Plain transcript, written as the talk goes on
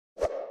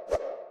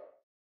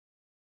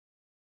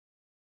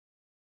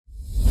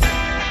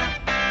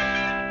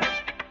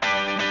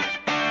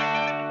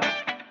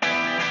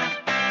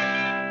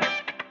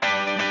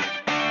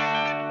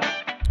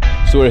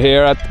So we're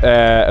here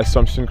at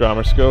Assumption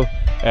Grammar School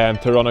to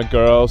run a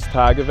girls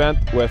tag event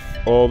with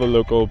all the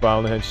local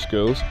Ballynahinch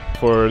schools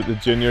for the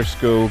junior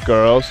school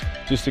girls,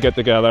 just to get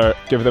together,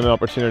 give them an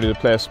opportunity to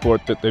play a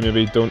sport that they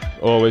maybe don't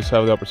always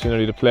have the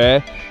opportunity to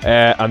play,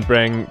 and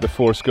bring the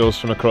 4 schools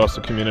from across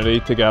the community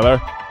together.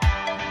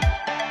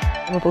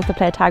 We both have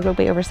played tag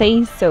rugby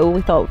overseas, so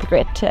we thought it would be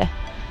great to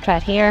try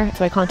it here.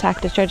 So I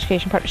contacted Shared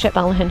Education Partnership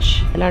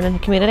Ballynahinch Learning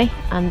Community,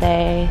 and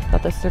they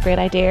thought this was a great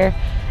idea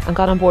and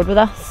got on board with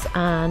us.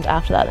 And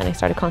after that, then I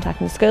started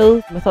contacting the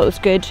school. We thought it was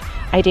a good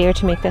idea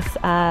to make this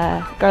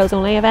a girls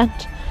only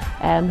event.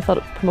 We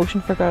thought promotion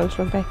for girls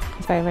rugby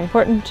is very, very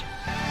important.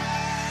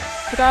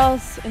 The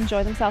girls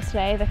enjoy themselves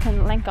today. They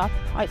can link up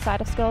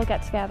outside of school,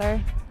 get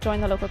together, join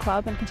the local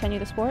club and continue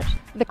the sport.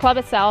 The club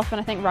itself, and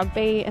I think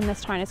rugby in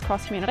this town, is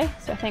cross-community,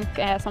 so I think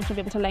something to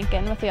be able to link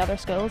in with the other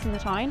schools in the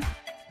town.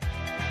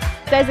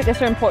 Days like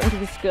this are important to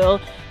the school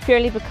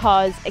purely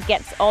because it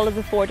gets all of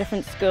the 4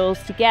 different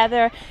schools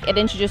together. It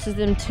introduces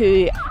them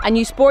to a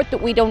new sport that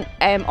we don't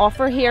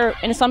offer here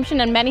in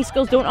Assumption, and many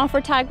schools don't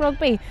offer tag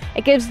rugby.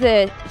 It gives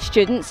the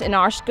students in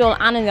our school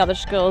and in the other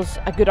schools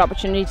a good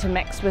opportunity to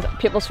mix with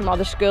pupils from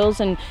other schools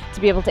and to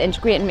be able to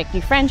integrate and make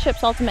new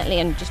friendships ultimately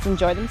and just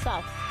enjoy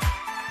themselves.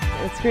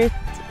 It's great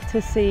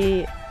to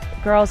see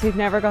girls who've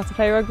never got to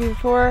play rugby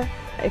before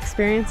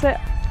experience it.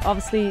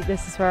 Obviously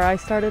this is where I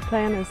started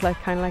playing. It's like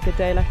kind of like a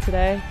day like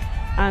today,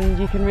 and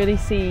you can really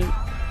see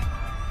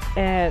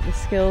the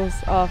skills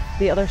of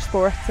the other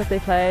sports that they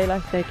play.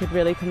 Like, they could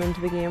really come into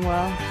the game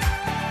well.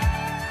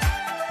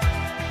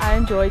 I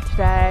enjoyed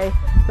today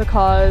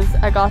because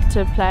I got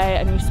to play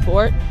a new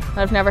sport and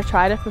I've never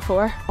tried it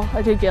before.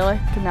 I do Gaelic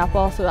and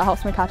netball, so that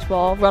helps me catch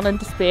ball, run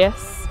into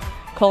space,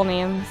 call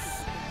names.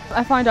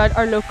 I found out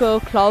our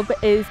local club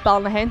is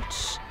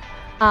Ballynahinch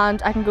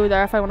and I can go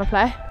there if I want to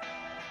play.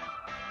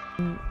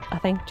 I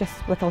think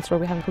just with Ulster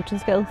Rugby having coaching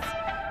skills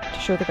to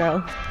show the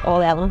girls all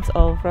the elements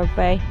of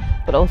rugby,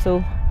 but also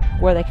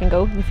where they can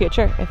go in the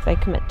future if they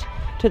commit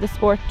to the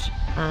sport,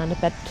 and a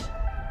bit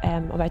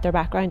about their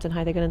backgrounds and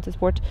how they get into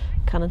sport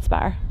can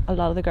inspire a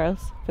lot of the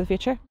girls for the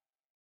future.